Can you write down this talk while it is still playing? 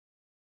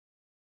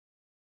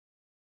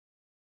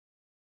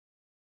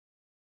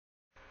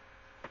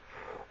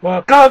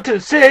Welcome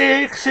to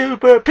Six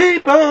Super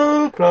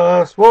People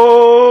plus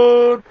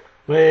one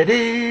with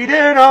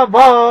Eden on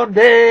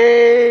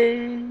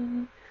Monday,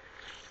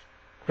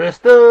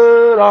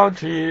 Crystal on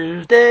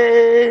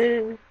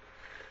Tuesday,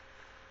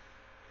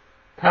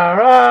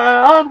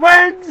 Tara on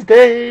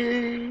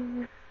Wednesday,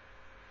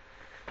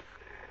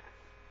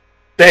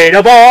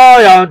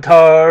 Bedoboy on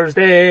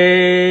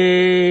Thursday,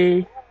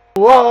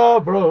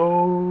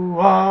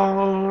 Warbro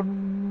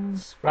on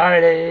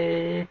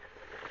Friday,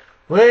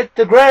 with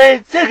the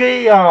great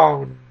Ziggy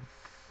on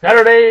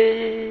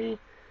Saturday,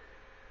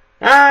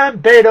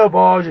 and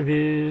Bedoboy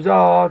reviews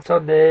on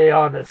Sunday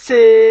on the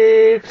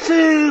Six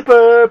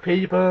Super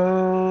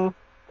People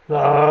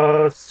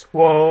plus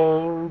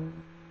one.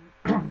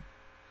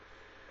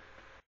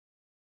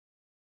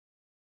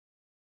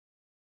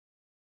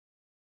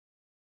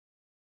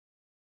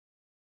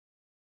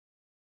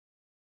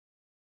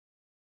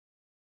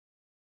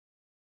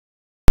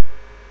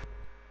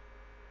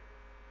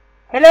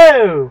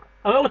 Hello,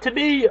 and welcome to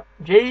me,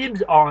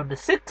 James, on the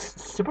Six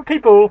Super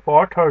People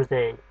for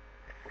Thursday.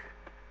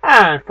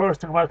 And first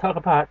thing I want to talk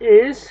about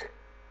is,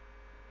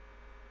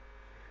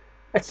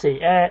 let's see,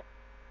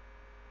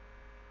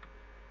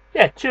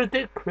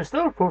 Tuesday,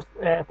 Crystal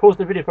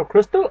posted a video for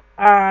Crystal,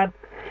 and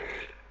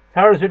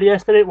Tara's video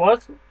yesterday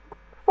was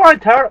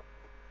fine. Tara,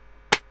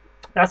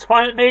 that's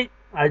fine with me.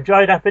 I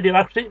enjoyed that video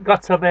actually.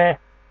 Got some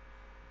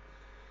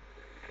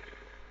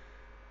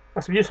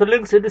useful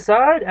links in the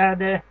side,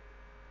 and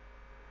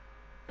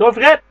don't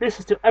forget, this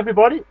is to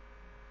everybody.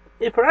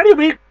 If for any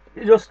week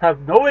you just have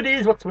no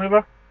ideas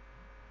whatsoever,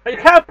 and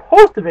you can't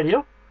post a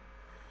video,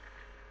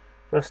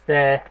 just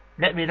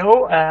let me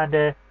know,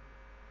 and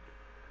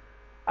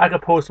I can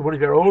post one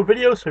of your old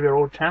videos from your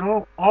own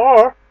channel,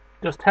 or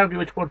just tell me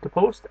which one to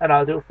post and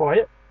I'll do it for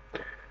you.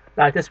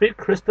 Like this week,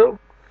 Crystal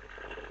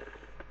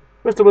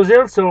was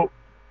ill, so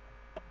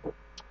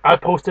I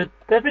posted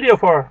that video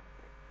for her,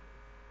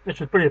 which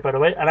was brilliant, by the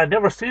way, and I'd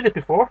never seen it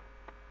before.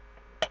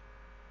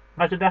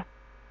 Imagine that.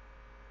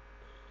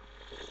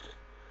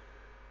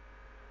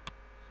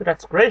 So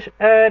that's great,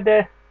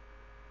 and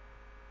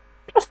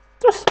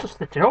just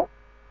let you know,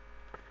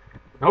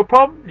 no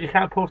problem. You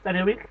can't post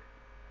any week.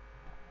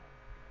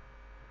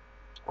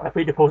 I'm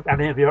free to post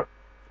any of your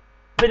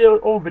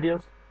own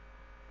videos.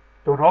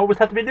 Don't always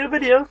have to be new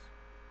videos.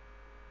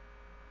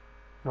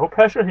 No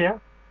pressure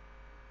here.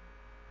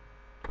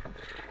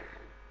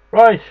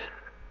 Right,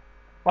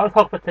 what I'll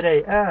talk about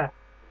today.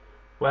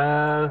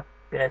 Well,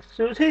 guess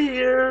who's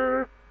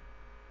here?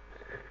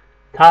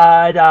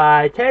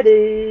 Tie-dye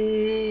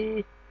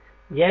Teddy.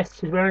 Yes,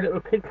 she's wearing a little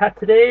pink hat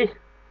today.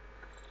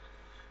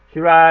 She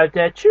arrived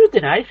Tuesday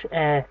night.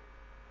 And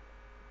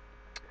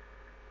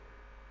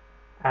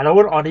I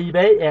went on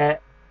eBay.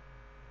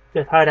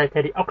 The tie-dye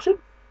Teddy auction.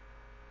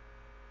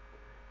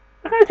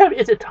 I can't tell you,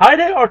 is it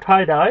tie-dye or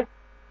tie-dye?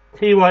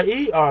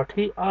 T-Y-E or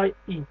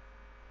T-I-E?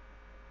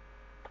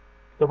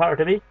 Don't matter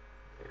to me.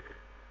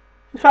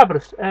 She's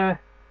fabulous. So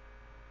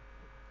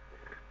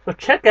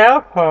check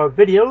out her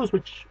videos,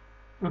 which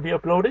will be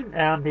uploading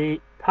on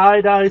the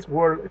TyeDyes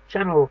World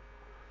channel.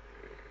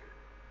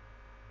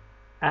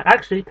 And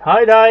actually,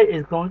 TyeDye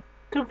is going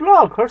to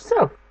vlog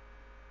herself.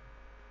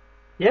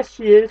 Yes,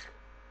 she is.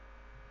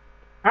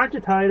 Aren't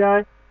you,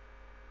 TyeDye?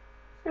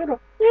 Hello.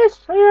 Yes,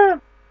 I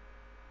am.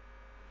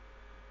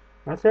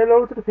 Now say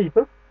hello to the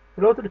people.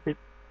 Hello to the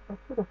people.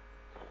 Hello.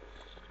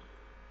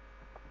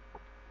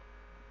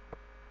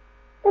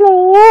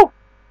 Hello.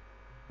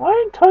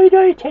 I'm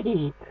TyeDye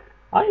Teddy.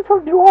 I'm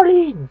from New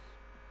Orleans.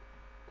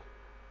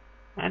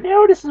 And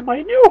now this is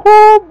my new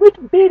home with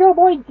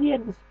Bedoboy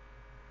games.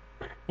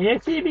 And you'll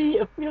see me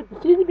a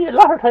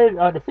lot of times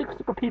on the Six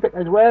Super People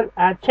as well.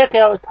 And check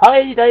out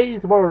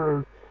TyeDyes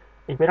World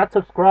if you're not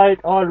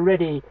subscribed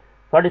already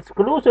for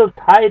exclusive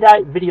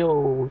tie-dye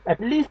videos.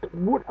 At least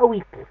one a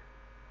week.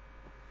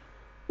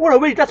 One a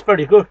week, that's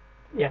very good.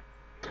 Yeah.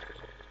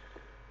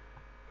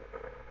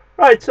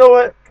 Right,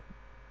 so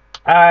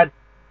and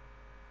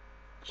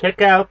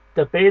check out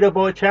the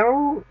Bedoboy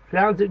channel,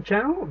 Barrington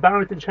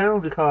channel,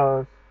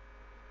 because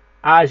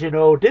as you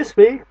know, this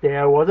week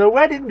there was a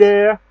wedding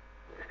there.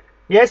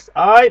 Yes,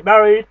 I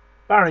married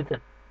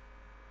Barrington.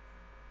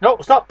 No,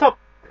 stop.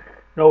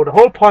 No, the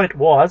whole point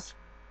was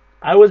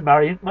I was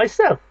marrying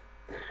myself.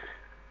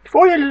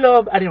 Before you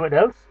love anyone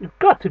else, you've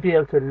got to be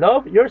able to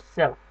love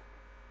yourself.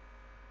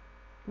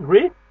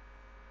 Agree?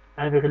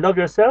 And if you can love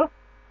yourself,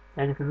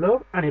 then you can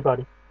love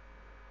anybody.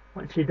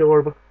 Isn't she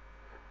adorable?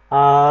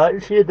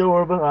 Isn't she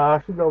adorable?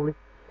 She's lovely.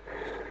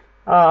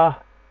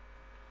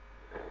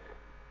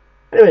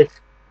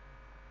 Anyways,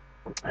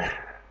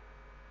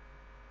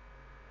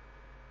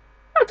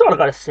 that's all I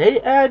gotta say.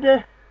 And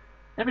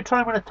let me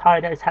try one of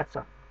TyeDye's hats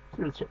on.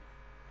 See.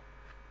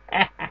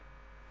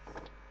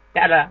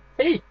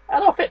 See,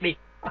 that'll fit me.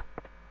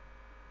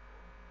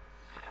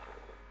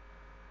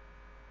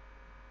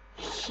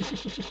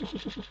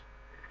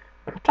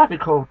 Like a traffic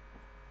cone.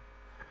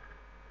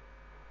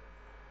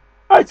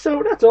 Alright,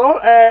 so that's all.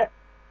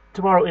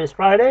 Tomorrow is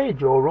Friday,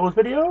 Joe Rose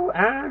video,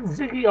 and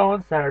Ziggy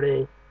on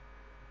Saturday.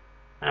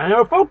 And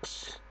now,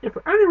 folks, if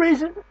for any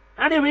reason,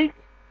 any week,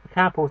 I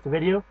can't post a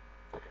video,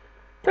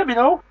 let me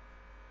know.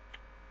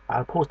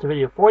 I'll post a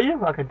video for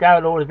you. I can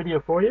download a video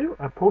for you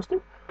and post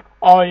it.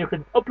 Or you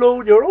can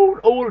upload your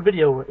own old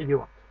video if you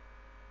want.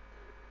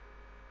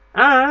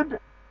 And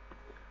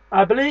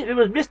I believe it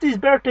was Misty's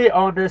birthday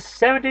on the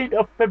 17th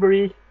of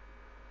February.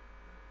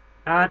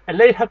 And a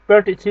late happy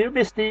birthday to you,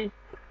 Misty.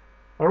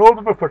 Our old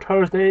number for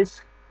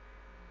Thursdays.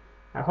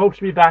 I hope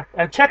she'll be back.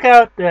 And check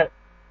out the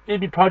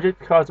indie project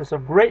because there's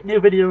some great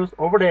new videos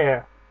over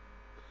there.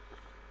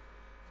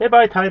 Say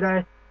bye,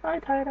 TyeDyes. Bye,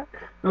 TyeDyes.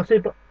 No, say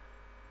bye.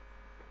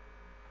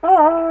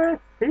 Bye.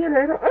 See you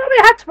later. Oh,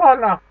 my hat's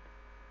falling off.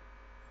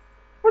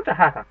 Put the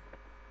hat on.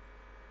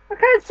 I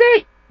can't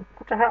see.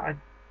 Put the hat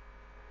on.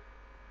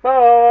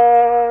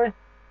 Bye.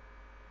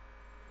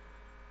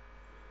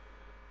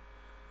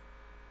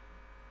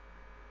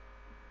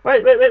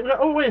 Wait.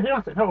 Oh, wait.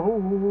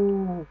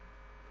 No.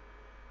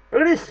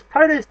 Look at this.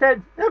 TyeDyes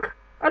dead. Look.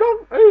 I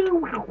don't.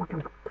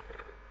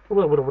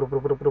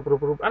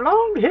 A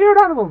long-haired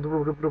animal.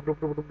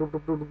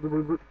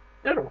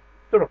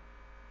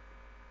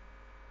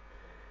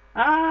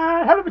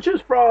 Hell of a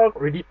choose frog.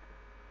 Ready.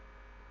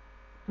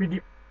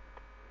 The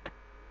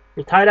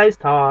TyeDyes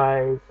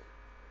ties.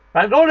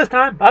 Right, go this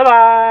time. Bye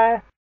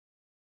bye.